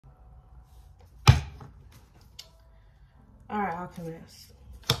Alright, Alchemist.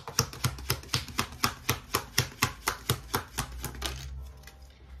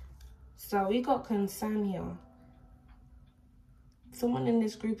 So we got concern here. Someone in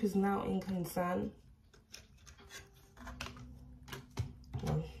this group is now in concern.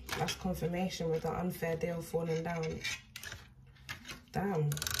 Well, that's confirmation with the unfair deal falling down. Damn.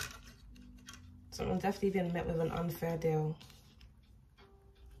 Someone's definitely been met with an unfair deal.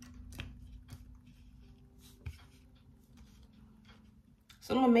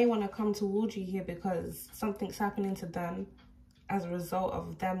 Someone may want to come towards you here because something's happening to them as a result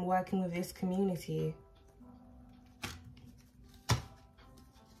of them working with this community.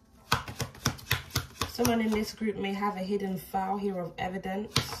 Someone in this group may have a hidden file here of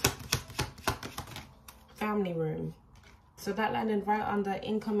evidence. Family room. So that landed right under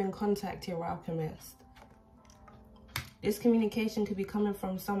incoming contact here, Alchemist. This communication could be coming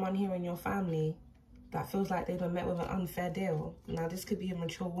from someone here in your family that feels like they've been met with an unfair deal. Now, this could be a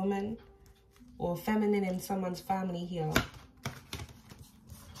mature woman or feminine in someone's family here.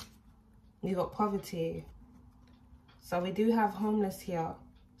 We got poverty. So we do have homeless here.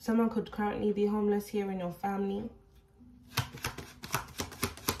 Someone could currently be homeless here in your family.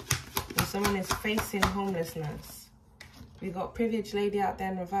 And someone is facing homelessness. We got privileged lady out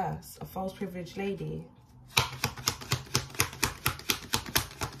there in reverse. A false privileged lady.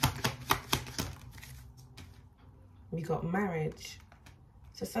 We got marriage.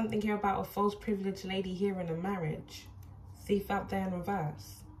 So something here about a false privileged lady here in a marriage. Thief out there in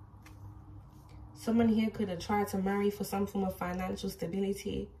reverse. Someone here could have tried to marry for some form of financial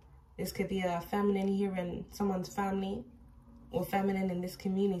stability. This could be a feminine here in someone's family or feminine in this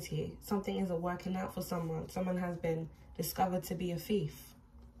community. Something isn't working out for someone. Someone has been discovered to be a thief.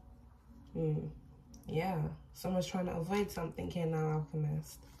 Yeah, someone's trying to avoid something here now,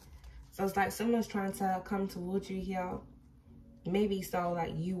 Alchemist. So it's like someone's trying to come towards you here. Maybe so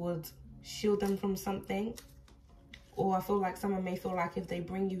like you would shield them from something. Or I feel like someone may feel like if they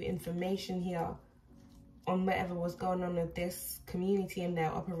bring you information here on whatever was going on with this community and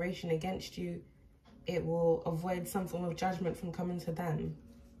their operation against you, it will avoid some form of judgment from coming to them.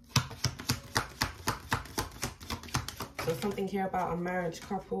 So something here about a marriage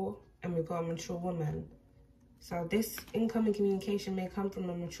couple, and we've got a mature woman. So this incoming communication may come from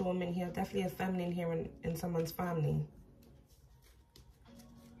a mature woman here, definitely a feminine here in someone's family.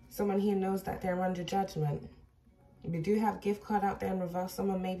 Someone here knows that they're under judgment. We do have gift card out there in reverse.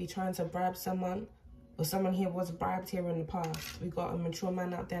 Someone may be trying to bribe someone, or someone here was bribed here in the past. We got a mature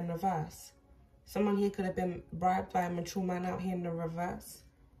man out there in reverse. Someone here could have been bribed by a mature man out here in the reverse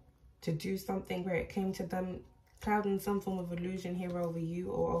to do something where it came to them clouding some form of illusion here over you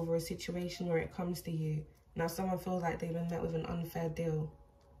or over a situation where it comes to you. Now someone feels like they've been met with an unfair deal.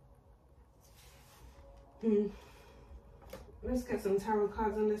 Let's get some tarot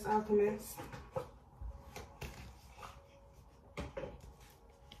cards on this, Alchemist.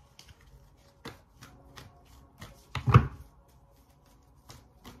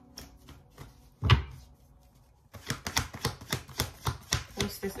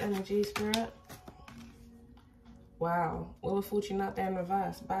 What's this energy, Spirit? Wow. Wheel of Fortune out there in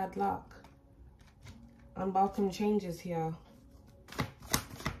reverse. Bad luck. Unwelcome changes here.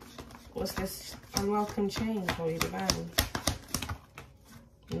 What's this unwelcome change, Holy Divine?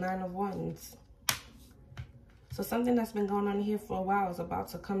 9 of Wands. So something that's been going on here for a while is about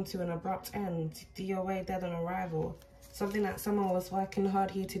to come to an abrupt end. DOA, dead on arrival. Something that someone was working hard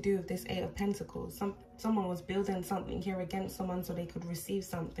here to do with this 8 of Pentacles. Someone was building something here against someone so they could receive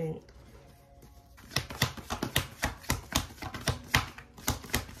something.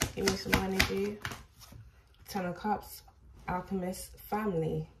 Give me some energy. 10 of Cups, Alchemist,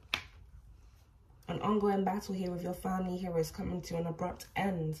 family. An ongoing battle here with your family here is coming to an abrupt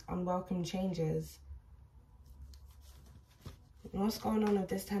end. Unwelcome changes. What's going on with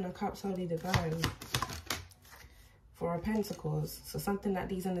this 10 of Cups, Holy Divine? 4 of Pentacles. So something that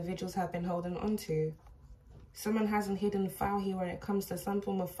these individuals have been holding on to. Someone has a hidden file here when it comes to some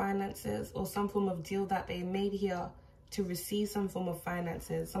form of finances or some form of deal that they made here to receive some form of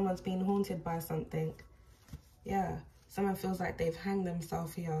finances. Someone's being haunted by something. Yeah, someone feels like they've hanged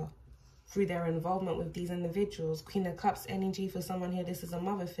themselves here through their involvement with these individuals. Queen of Cups energy for someone here. This is a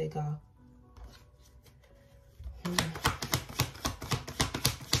mother figure.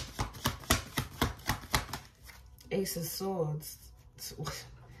 Ace of Swords.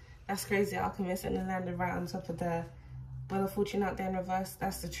 That's crazy, Alchemist, and it landed right on top of the Wheel of Fortune out there in reverse.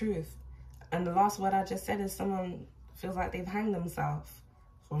 That's the truth. And the last word I just said is someone feels like they've hanged themselves.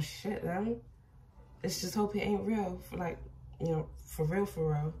 Oh shit, man. Let's just hope it ain't real. For like, you know, for real,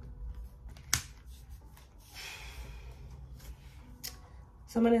 for real.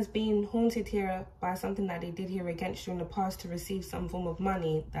 Someone is being haunted here by something that they did here against you in the past to receive some form of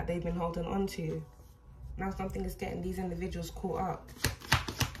money that they've been holding on to. Now something is getting these individuals caught up.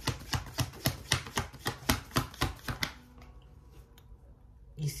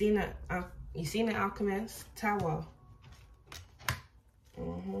 You seen it, Alchemist? Tower.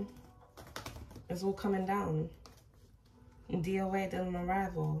 It's all coming down. DOA than an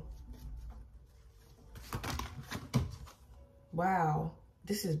arrival. Wow.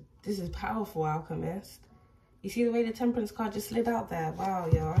 This is powerful, Alchemist. You see the way the Temperance card just slid out there? Wow,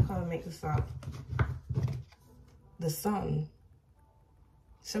 yo, I can't make this up. The sun.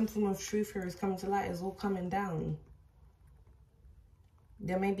 Some form of truth here is coming to light. It's all coming down.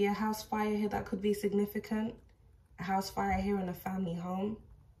 There may be a house fire here that could be significant. A house fire here in a family home.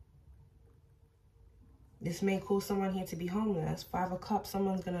 This may cause someone here to be homeless. 5 of Cups,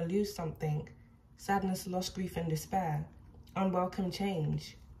 someone's going to lose something. Sadness, loss, grief, and despair. Unwelcome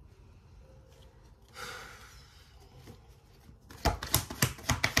change.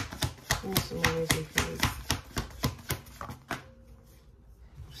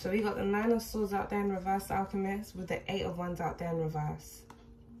 So we got the 9 of Swords out there in reverse, Alchemist, with the 8 of Wands out there in reverse.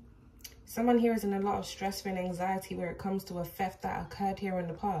 Someone here is in a lot of stress and anxiety where it comes to a theft that occurred here in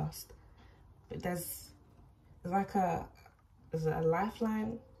the past. But there's like is it a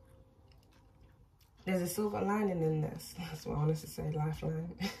lifeline? There's a silver lining in this. That's what I wanted to say,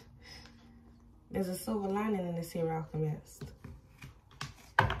 lifeline. There's a silver lining in this here, Alchemist.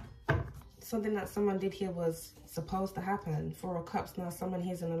 Something that someone did here was supposed to happen. 4 of Cups, now someone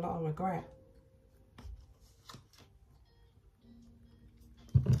here's in a lot of regret.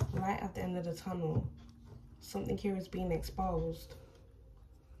 Light at the end of the tunnel. Something here is being exposed.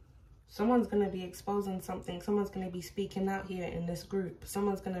 Someone's going to be exposing something. Someone's going to be speaking out here in this group.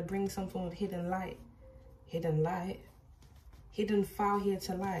 Someone's going to bring some form of hidden light. Hidden light. Hidden file here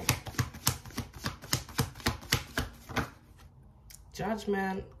to light.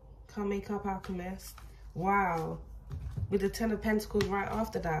 Judgment. Can't make up, Alchemist. Wow. With the 10 of Pentacles right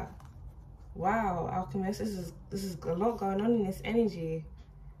after that. Wow, Alchemist. This is a lot going on in this energy.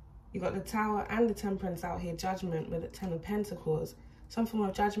 You got the Tower and the Temperance out here. Judgment with the 10 of Pentacles. Some form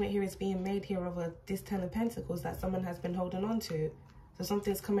of judgment here is being made here over this 10 of Pentacles that someone has been holding on to. So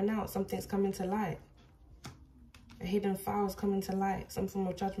something's coming out. Something's coming to light. A hidden file is coming to light. Some form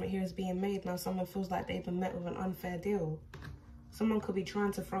of judgment here is being made. Now someone feels like they've been met with an unfair deal. Someone could be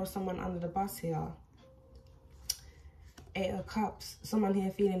trying to throw someone under the bus here. 8 of Cups. Someone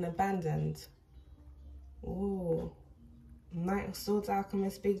here feeling abandoned. Ooh. Knight of Swords,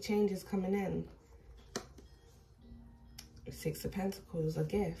 Alchemist. Big changes coming in. 6 of Pentacles. A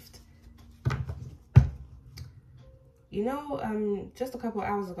gift. You know, just a couple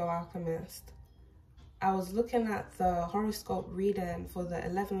hours ago, Alchemist, I was looking at the horoscope reading for the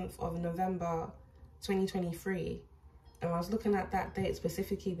 11th of November 2023. And I was looking at that date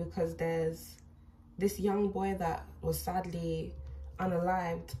specifically because there's this young boy that was sadly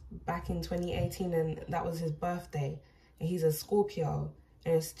unalived back in 2018, and that was his birthday. And he's a Scorpio.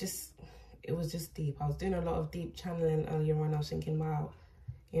 And it was just deep. I was doing a lot of deep channeling earlier on. I was thinking, wow,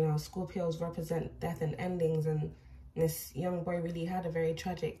 you know, Scorpios represent death and endings. And this young boy really had a very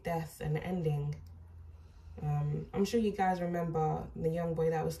tragic death and ending. I'm sure you guys remember the young boy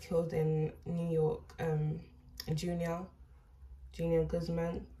that was killed in New York, Junior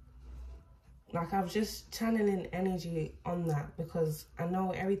Guzman. Like, I was just channeling energy on that because I know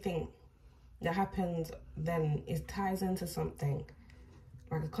everything that happened then ties into something.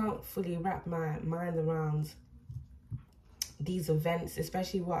 Like, I can't fully wrap my mind around these events,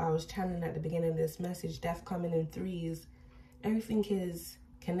 especially what I was channeling at the beginning of this message, death coming in threes. Everything is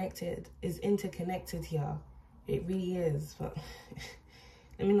connected, is interconnected here. It really is. But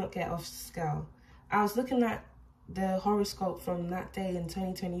let me not get off scale. I was looking at the horoscope from that day in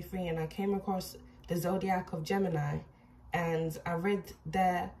 2023, and I came across the zodiac of Gemini, and I read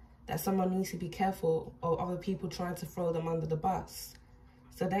there that someone needs to be careful of other people trying to throw them under the bus.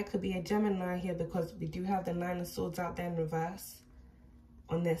 So that could be a Gemini here, because we do have the 9 of Swords out there in reverse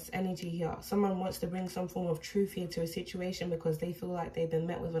on this energy here. Someone wants to bring some form of truth here to a situation because they feel like they've been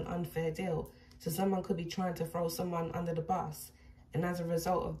met with an unfair deal. So someone could be trying to throw someone under the bus. And as a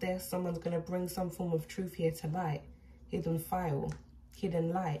result of this, someone's going to bring some form of truth here to light. Hidden file.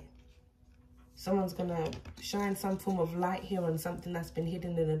 Hidden light. Someone's going to shine some form of light here on something that's been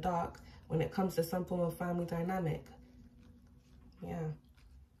hidden in the dark when it comes to some form of family dynamic. Yeah.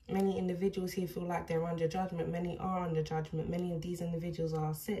 Many individuals here feel like they're under judgment. Many are under judgment. Many of these individuals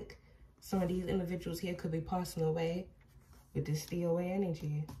are sick. Some of these individuals here could be passing away with this DOA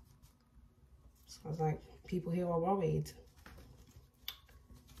energy. So I was like, people here are worried.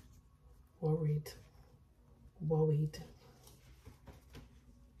 Worried.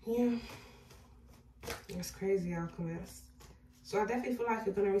 Yeah. That's crazy, Alchemist. So I definitely feel like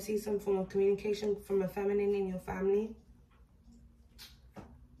you're going to receive some form of communication from a feminine in your family.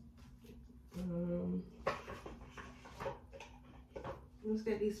 Let's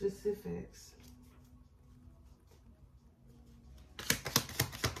get these specifics.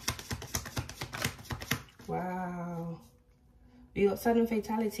 Wow. We got sudden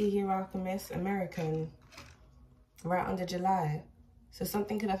fatality here, Alchemist, American. Right under July. So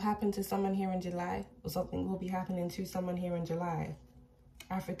something could have happened to someone here in July, or something will be happening to someone here in July.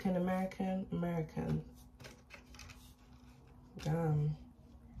 African American, American. Damn.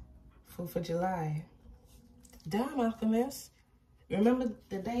 4th of July. Damn, Alchemist. Remember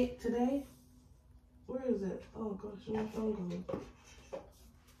the date today? Where is it? Oh gosh, my phone going.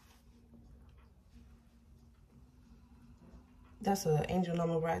 That's an angel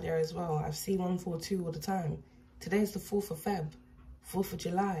number right there as well. I see 142 all the time. Today's the 4th of Feb. 4th of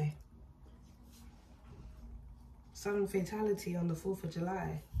July. Sudden fatality on the 4th of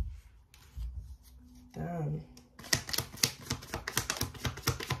July. Damn.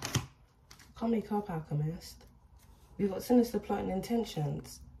 Comic up, Alchemist. We've got sinister plotting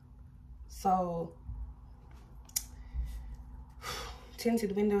intentions. So,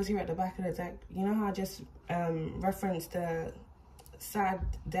 tinted windows here at the back of the deck. You know how I just referenced the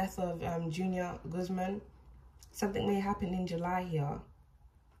sad death of Junior Guzman? Something may happen in July here.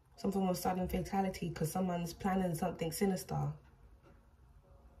 Some form of sudden fatality because someone's planning something sinister.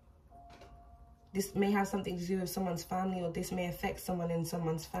 This may have something to do with someone's family, or this may affect someone in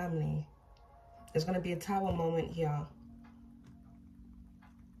someone's family. There's going to be a tower moment here.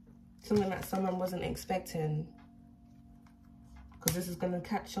 Something that someone wasn't expecting. Because this is going to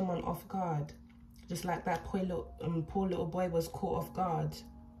catch someone off guard. Just like that poor little boy was caught off guard.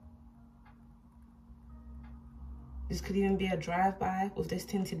 This could even be a drive-by with this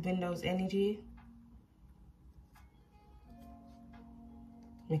tinted windows energy.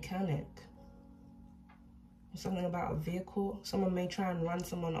 Mechanic. Something about a vehicle. Someone may try and run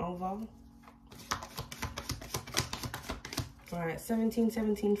someone over. Alright,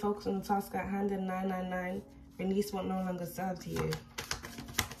 1717, focus on the task at hand, and 999, release what no longer serves you.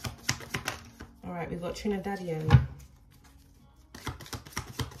 Alright, we've got Trinidadian.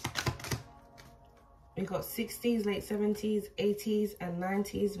 We've got 60s, late 70s, 80s, and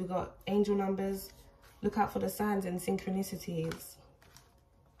 90s. We've got angel numbers. Look out for the signs and synchronicities.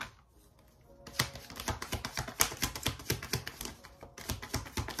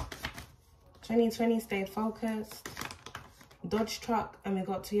 (2020), stay focused. Dodge truck, and we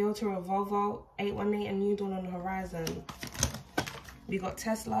got Toyota or Volvo, 818, and New Dawn on the horizon. We got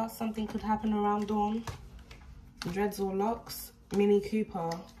Tesla, something could happen around dawn. Dreads or locks, Mini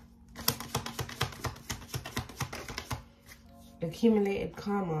Cooper. Accumulated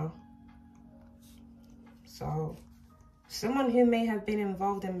karma. So, someone who may have been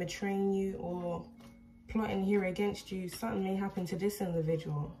involved in betraying you or plotting here against you, something may happen to this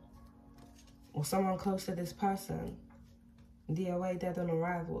individual. Or someone close to this person. DOA, dead on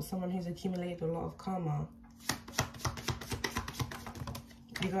arrival. Someone who's accumulated a lot of karma.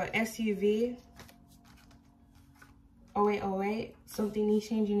 You got SUV, 0808, something needs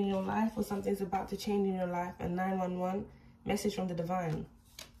changing in your life, or something's about to change in your life, and 911, message from the divine.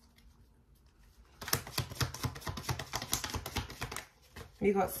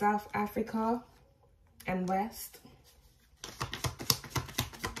 We got South Africa and West.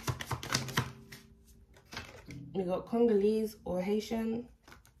 We got Congolese or Haitian.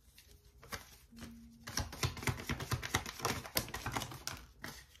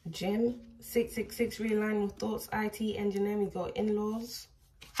 Jim, 666, realign with thoughts, IT, engineer. We got in-laws.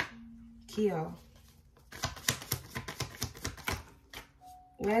 Kia.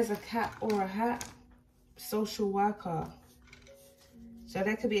 Wears a cap or a hat. Social worker. So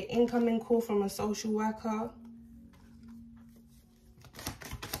there could be an incoming call from a social worker.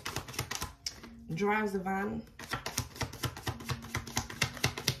 Drives a van.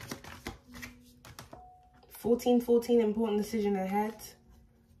 1414, important decision ahead.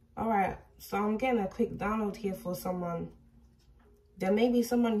 Alright, so I'm getting a quick download here for someone. There may be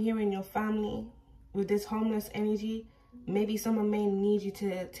someone here in your family with this homeless energy. Maybe someone may need you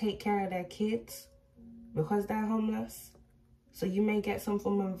to take care of their kids because they're homeless. So you may get some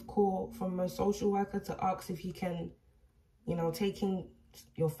form of call from a social worker to ask if you can, you know, taking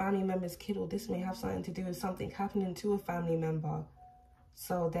your family member's kid, or this may have something to do with something happening to a family member.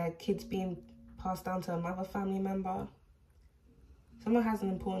 So their kids being passed down to another family member. Someone has an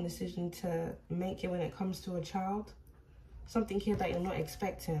important decision to make here when it comes to a child. Something here that you're not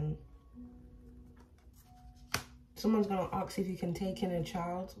expecting. Someone's going to ask if you can take in a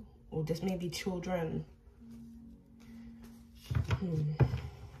child, or this may be children.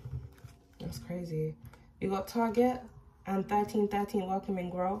 That's crazy. We got Target and 1313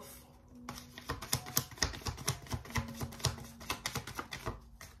 welcoming growth.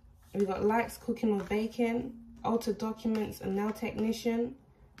 We got likes cooking or baking, altered documents, a nail technician,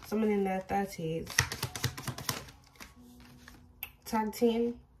 someone in their 30s. Tag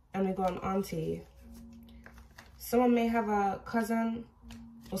team, and we got an auntie. Someone may have a cousin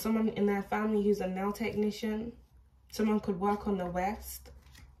or someone in their family who's a nail technician. Someone could work on the west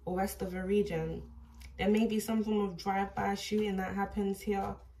or west of a region. There may be some form of drive-by shooting that happens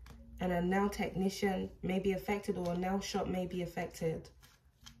here, and a nail technician may be affected, or a nail shop may be affected.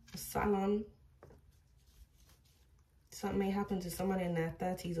 A salon. Something may happen to someone in their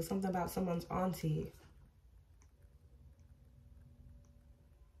 30s, or something about someone's auntie.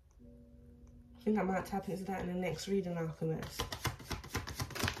 I think I might tap into that in the next reading, Alchemist.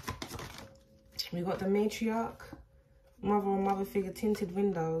 We got the matriarch, mother or mother figure, tinted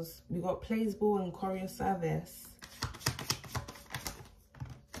windows. We got plays ball and courier service.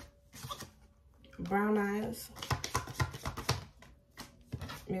 Brown eyes.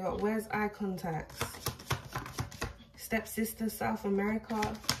 We got where's eye contacts. Stepsister, South America.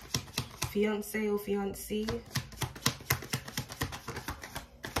 Fiance or fiancé.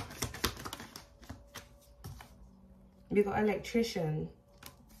 We got electrician.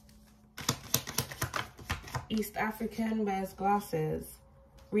 East African, wears glasses.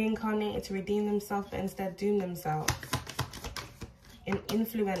 Reincarnated to redeem themselves but instead doom themselves. An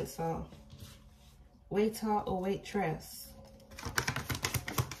influencer. Waiter or waitress.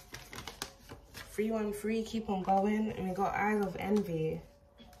 313, keep on going. And we got eyes of envy.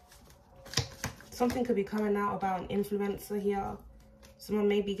 Something could be coming out about an influencer here. Someone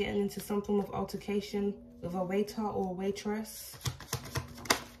may be getting into some form of altercation with a waiter or a waitress.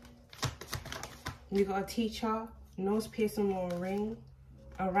 We got a teacher, nose piercing or a ring,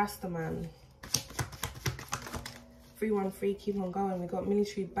 a Rastaman. 313, keep on going. We got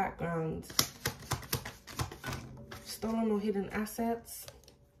military background. Stolen or hidden assets,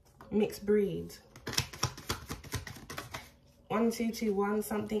 mixed breed. 1221,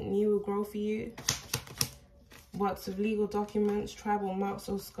 something new will grow for you. Works of legal documents, tribal marks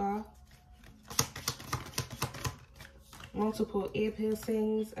or scar. Multiple ear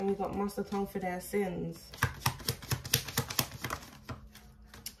piercings, and we got must atone for their sins.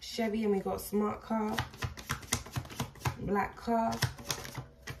 Chevy, and we got smart car, black car,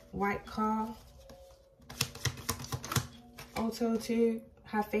 white car. Auto 2,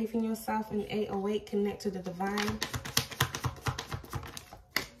 have faith in yourself, and 808, connect to the divine.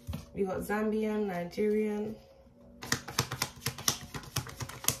 We got Zambian, Nigerian,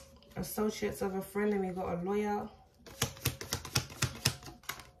 associates of a friend, and we got a lawyer.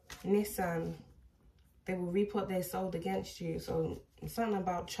 Nissan, they will reap what they sold against you. So something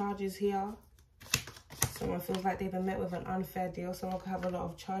about charges here. Someone feels like they've been met with an unfair deal. Someone could have a lot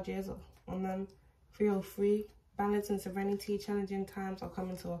of charges on them. 303, balance and serenity, challenging times are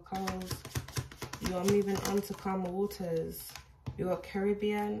coming to a close. You are moving on to calmer waters. You got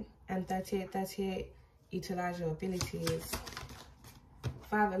Caribbean, and 3838, utilize your abilities.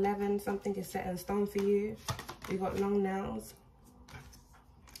 511, something is set in stone for you. You got long nails.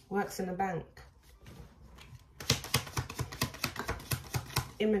 Works in a bank.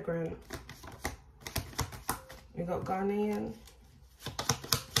 Immigrant. We got Ghanaian.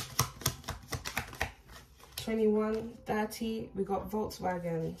 2130, we got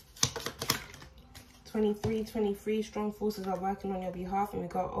Volkswagen. 2323, strong forces are working on your behalf, and we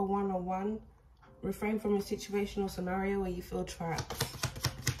got 0101, refrain from a situation or scenario where you feel trapped.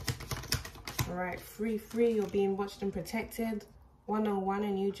 All right, 33, you're being watched and protected. 101,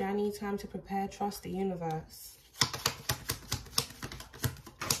 a new journey, time to prepare, trust the universe.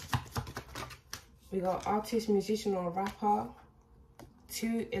 We got artist, musician, or rapper.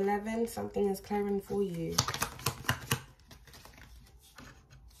 211, something is clearing for you.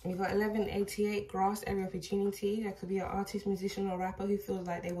 We got 1188, grasp every opportunity. There could be an artist, musician, or rapper who feels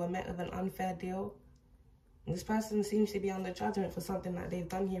like they were met with an unfair deal. And this person seems to be under judgment for something that they've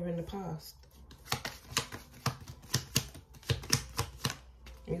done here in the past.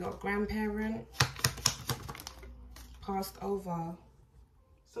 We got grandparent, passed over.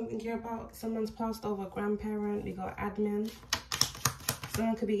 Something here about someone's passed over grandparent. We got admin.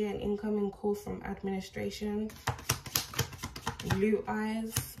 Someone could be getting incoming call from administration. Blue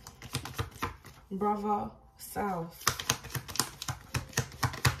eyes. Brother, south.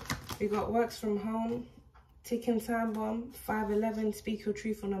 We got works from home. Ticking time bomb. 511, speak your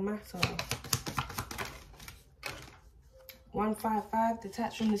truth on a matter. 155,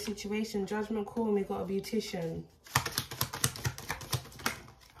 detach from the situation, judgment call, and we got a beautician.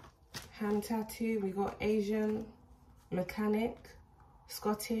 Hand tattoo, we got Asian, mechanic,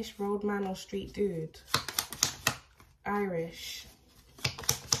 Scottish, roadman or street dude. Irish.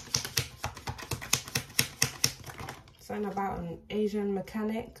 Something about an Asian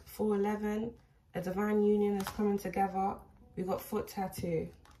mechanic. 411, a divine union is coming together. We got foot tattoo.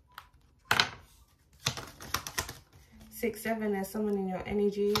 67, there's someone in your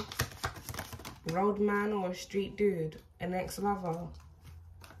energy. Roadman or a street dude. An ex-lover.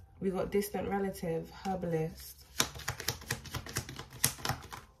 We got distant relative, herbalist.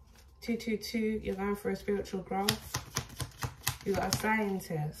 222, you're going for a spiritual growth. You got a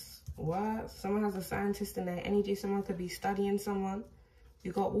scientist. What? Someone has a scientist in their energy. Someone could be studying someone.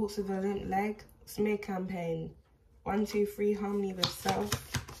 You got walks with a limp leg. Smear campaign. 123, harmony with self.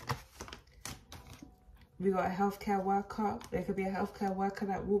 We got a healthcare worker. There could be a healthcare worker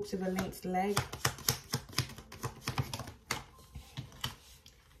that walks with a limped leg.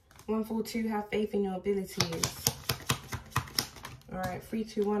 142, have faith in your abilities. Alright,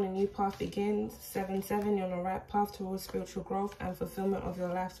 321, a new path begins. 77, you're on the right path towards spiritual growth and fulfillment of your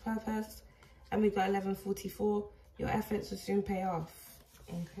life's purpose. And we've got 1144, your efforts will soon pay off.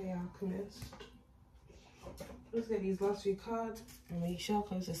 Okay, Alchemist. Let's get these last three cards and we shall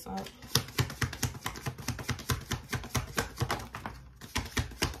close this up.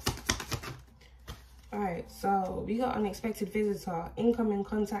 Alright, so we got unexpected visitor. Incoming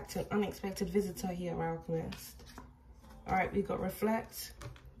contact and unexpected visitor here, Alchemist. Alright, we got reflect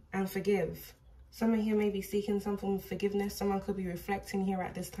and forgive. Someone here may be seeking some form of forgiveness. Someone could be reflecting here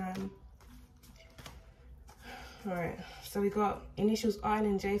at this time. Alright, so we got initials R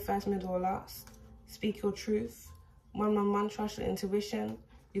and J, first, middle, or last. Speak your truth. 111, trust your intuition.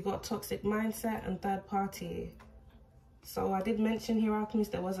 We got toxic mindset and third party. So I did mention here,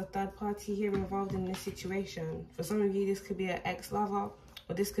 Alchemist, there was a third party here involved in this situation. For some of you, this could be an ex-lover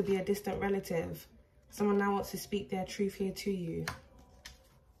or this could be a distant relative. Someone now wants to speak their truth here to you.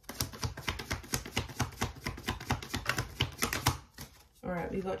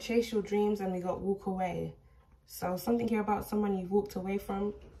 Alright, we got chase your dreams and we got walk away. So something here about someone you walked away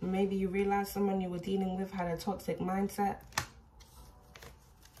from. Maybe you realized someone you were dealing with had a toxic mindset.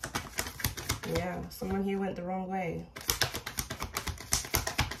 Yeah, someone here went the wrong way.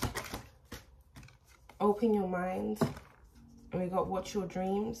 Open your mind. And we got watch your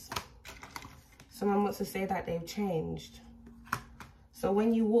dreams. Someone wants to say that they've changed. So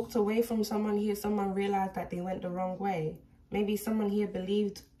when you walked away from someone here, someone realized that they went the wrong way. Maybe someone here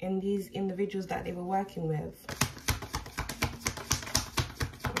believed in these individuals that they were working with.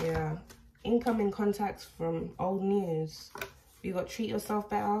 Yeah. Incoming contacts from old news. You got treat yourself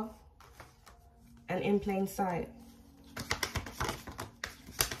better. And in plain sight.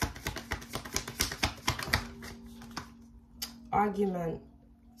 Argument.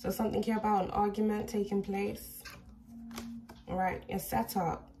 So something here about an argument taking place. Alright, a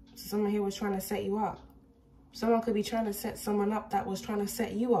setup. So someone here was trying to set you up. Someone could be trying to set someone up that was trying to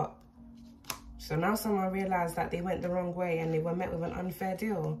set you up. So now someone realized that they went the wrong way and they were met with an unfair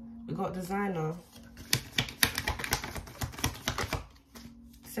deal. We got designer.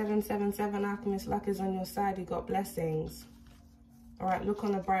 777, Alchemist, luck is on your side. You got blessings. Alright, look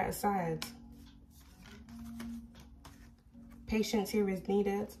on the brighter side. Patience here is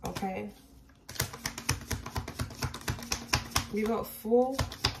needed, okay? We got 4.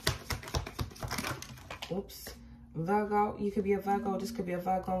 Oops. Virgo, you could be a Virgo, this could be a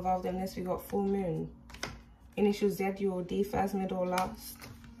Virgo involved in this. We got full moon. Initial Z, you or D, first, middle, or last.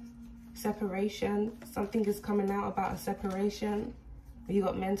 Separation, something is coming out about a separation. You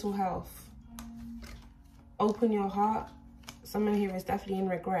got mental health. Open your heart. Someone here is definitely in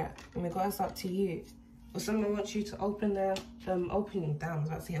regret. And we got us up to you. Or someone wants you to open their, open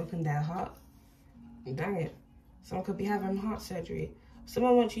their heart. Dang it. Someone could be having heart surgery.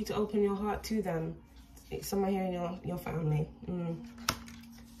 Someone wants you to open your heart to them. Someone here in your family.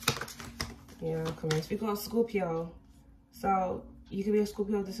 Yeah, come on. So we got Scorpio. So you could be a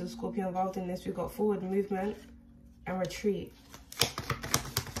Scorpio. This is a Scorpio involved in this. We got forward movement and retreat.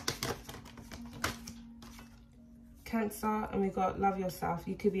 Cancer, and we got love yourself.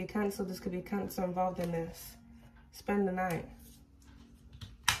 You could be a Cancer. This could be a Cancer involved in this. Spend the night.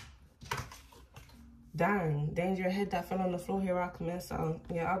 Dang, danger ahead that fell on the floor here, Alchemist. So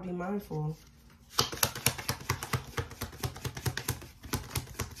yeah, I'll be mindful.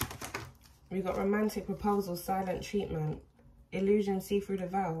 We got romantic proposal, silent treatment, illusion, see through the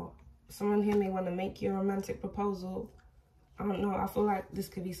veil. Someone here may want to make you a romantic proposal. I don't know. I feel like this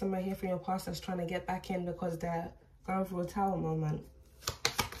could be someone here from your past that's trying to get back in because they're Going through a tower moment.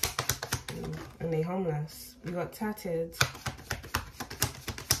 And they homeless. We got tattered.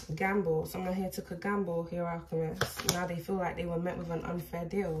 Gamble. Someone here took a gamble, here, Alchemist. Now they feel like they were met with an unfair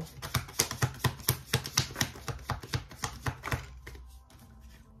deal.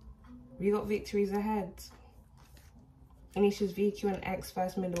 We got victories ahead. Initials VQ and X,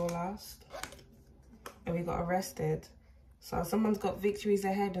 first, middle, last. And we got arrested. So someone's got victories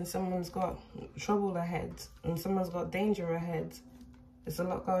ahead and someone's got trouble ahead. And someone's got danger ahead. There's a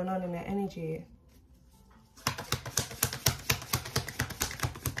lot going on in their energy.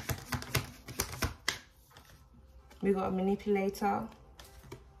 We got a manipulator.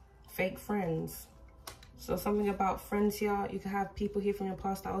 Fake friends. So something about friends here. You could have people here from your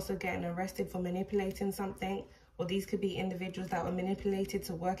past that are also getting arrested for manipulating something. Or these could be individuals that were manipulated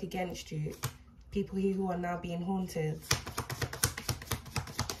to work against you. People here who are now being haunted.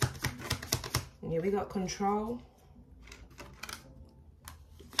 Yeah, we got control.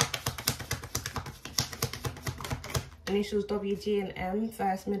 Initials W, G, and M.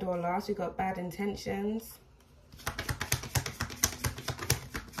 First, middle, or last. We got bad intentions.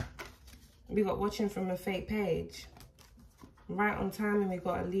 We got watching from a fake page. Right on time, and we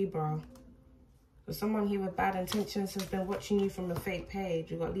got a Libra. So someone here with bad intentions has been watching you from a fake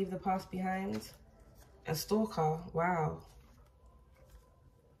page. We got leave the past behind. A stalker. Wow.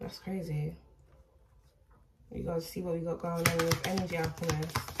 That's crazy. We gotta see what we got going on with energy,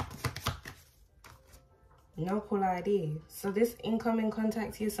 Alchemist. No call ID. So this incoming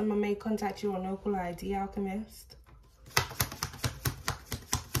contact here, someone may contact you on no call ID, Alchemist.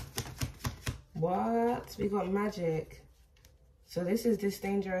 What? We got magic. So this is this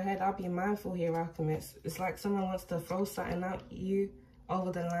danger ahead. I'll be mindful here, Alchemist. It's like someone wants to throw something at you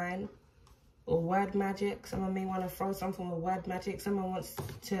over the line. Or word magic. Someone may want to throw something with word magic. Someone wants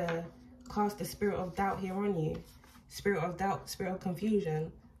to cast the spirit of doubt here on you. Spirit of doubt, spirit of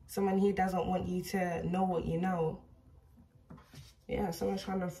confusion. Someone here doesn't want you to know what you know. Yeah, someone's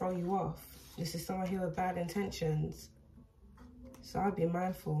trying to throw you off. This is someone here with bad intentions. So I'd be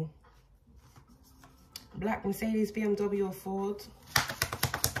mindful. Black Mercedes, BMW, or Ford.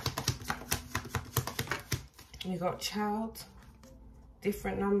 You got child.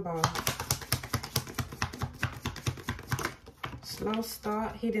 Different number. Slow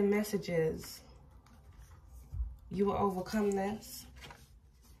start, hidden messages. You will overcome this.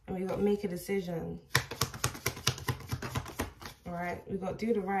 And we got make a decision. Alright, we got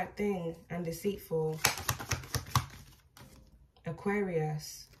do the right thing and deceitful.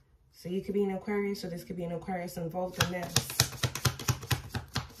 Aquarius. So you could be an Aquarius, or this could be an Aquarius involved in this.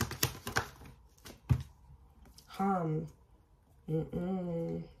 Harm.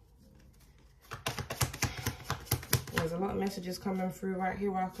 There's a lot of messages coming through right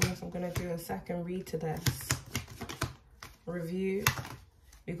here, Alchemist. I'm going to do a second read to this. Review.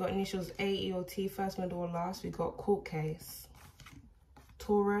 We've got initials A, E, or T, first, middle, or last. We've got court case.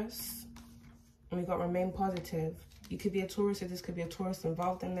 Taurus. And we've got remain positive. You could be a Taurus, or this could be a Taurus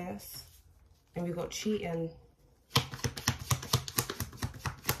involved in this. And we've got cheating.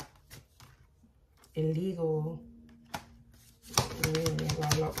 Illegal. We've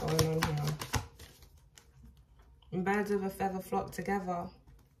got a lot going on here. And birds of a feather flock together.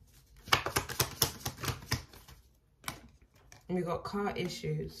 And we got car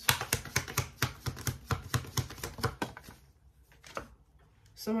issues.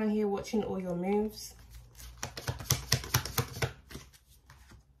 Someone here watching all your moves.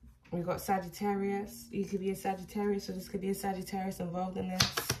 We got Sagittarius. You could be a Sagittarius, or this could be a Sagittarius involved in this.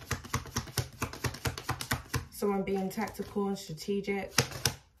 Someone being tactical and strategic.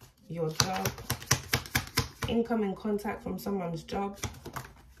 Your job. Incoming contact from someone's job.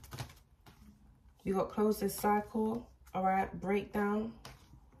 You got close this cycle. Alright, breakdown.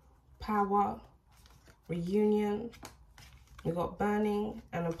 Power. Reunion. We got burning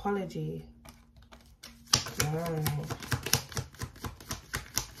and apology. Right.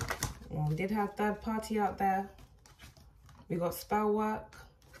 Well, we did have third party out there. We got spell work.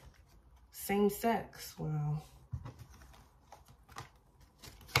 Same sex. Wow.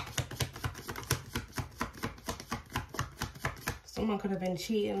 Someone could have been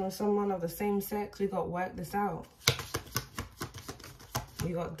cheating with someone of the same sex. We got work this out.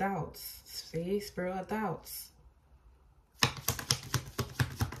 We got doubts. See? Spirit of doubts.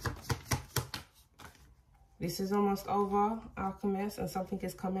 This is almost over, Alchemist, and something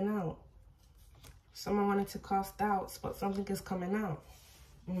is coming out. Someone wanted to cast doubts, but something is coming out.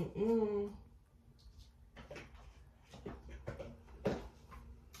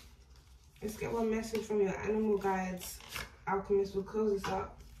 Let's get one message from your animal guides. Alchemist will close this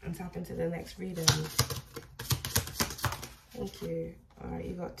up and tap into the next reading. Thank you. Alright,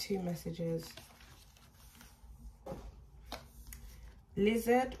 you got 2 messages.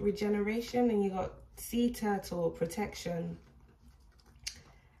 Lizard, regeneration, and you got sea turtle, protection.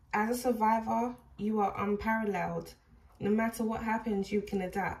 As a survivor, you are unparalleled. No matter what happens, you can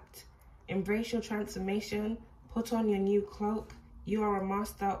adapt. Embrace your transformation. Put on your new cloak. You are a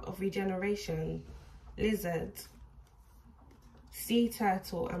master of regeneration. Lizard, sea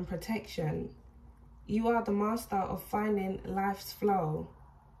turtle, and protection. You are the master of finding life's flow.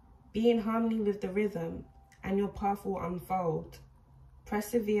 Be in harmony with the rhythm, and your path will unfold.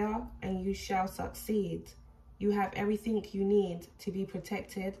 Persevere, and you shall succeed. You have everything you need to be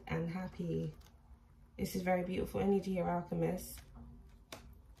protected and happy. This is very beautiful energy here, Alchemist.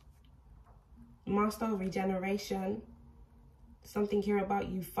 Master of regeneration. Something here about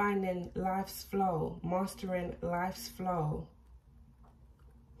you finding life's flow, mastering life's flow.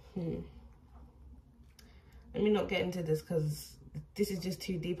 Let me not get into this because this is just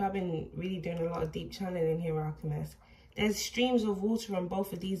too deep. I've been really doing a lot of deep channeling here, Alchemist. There's streams of water on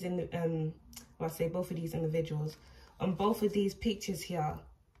both of these both of these individuals. On both of these pictures here,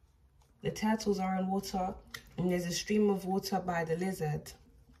 the turtles are in water, and there's a stream of water by the lizard.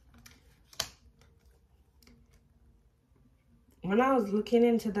 When I was looking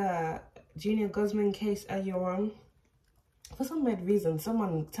into the Junior Guzman case earlier on, for some weird reason,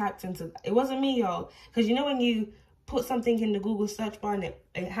 someone typed into... It wasn't me, y'all. Because you know when you put something in the Google search bar and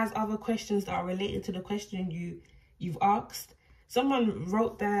it has other questions that are related to the question you've asked? Someone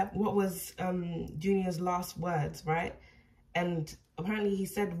wrote there what was Junior's last words, right? And apparently he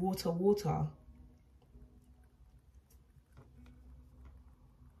said water, water.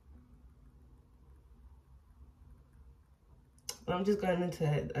 But I'm just going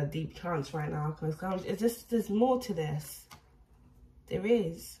into a deep trance right now. Because there's more to this. There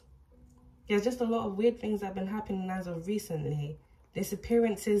is. There's just a lot of weird things that have been happening as of recently.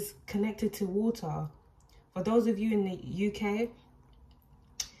 Disappearances connected to water. For those of you in the UK,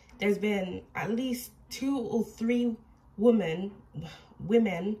 there's been at least 2 or 3 women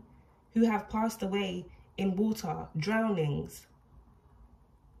who have passed away in water, drownings.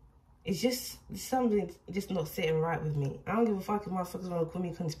 It's just something just not sitting right with me. I don't give a fuck if motherfuckers want to call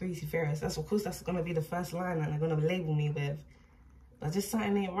me conspiracy theorist. Of course, that's going to be the first line that they're going to label me with. But just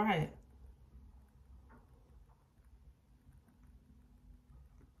something ain't right.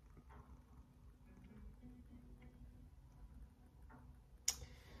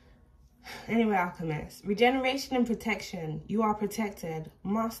 Anyway, Alchemist. Regeneration and protection. You are protected.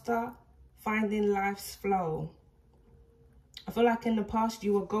 Master, finding life's flow. I feel like in the past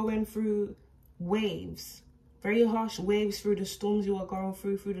you were going through waves. Very harsh waves through the storms you were going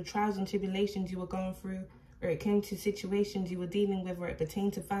through the trials and tribulations you were going through. Or it came to situations you were dealing with where it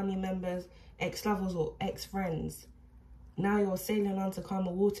pertained to family members, ex-lovers or ex-friends. Now you're sailing onto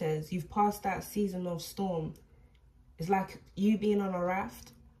calmer waters. You've passed that season of storm. It's like you being on a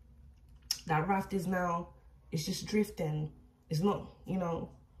raft. That raft is now, it's just drifting. It's not, you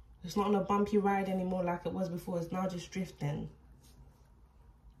know, it's not on a bumpy ride anymore like it was before. It's now just drifting.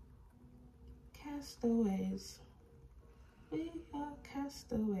 Castaways. We are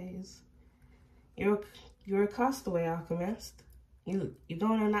castaways. You're a castaway, Alchemist. You're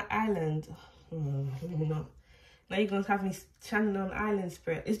going on that island. No. Now you're going to have me channeling on island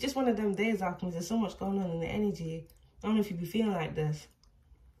spirit. It's just one of them days, Alchemist. There's so much going on in the energy. I don't know if you be feeling like this.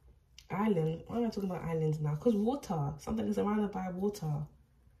 Island? Why am I talking about islands now? Because water. Something is surrounded by water.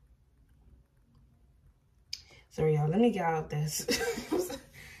 Sorry, y'all. Let me get out of this.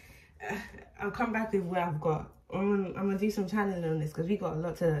 I'll come back with what I've got. I'm going to do some channeling on this because we got a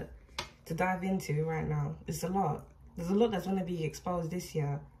lot to dive into right now. It's a lot. There's a lot that's going to be exposed this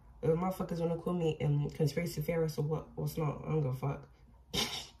year. Motherfuckers want to call me conspiracy theorist or what's not. I don't give a fuck.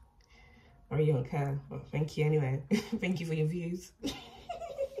 Or you don't care. Well, thank you anyway. Thank you for your views.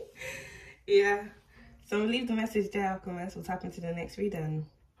 Yeah. So I'm going to leave the message there, Alchemist. We'll tap into the next reading.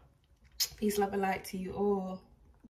 Peace, love, and light to you all.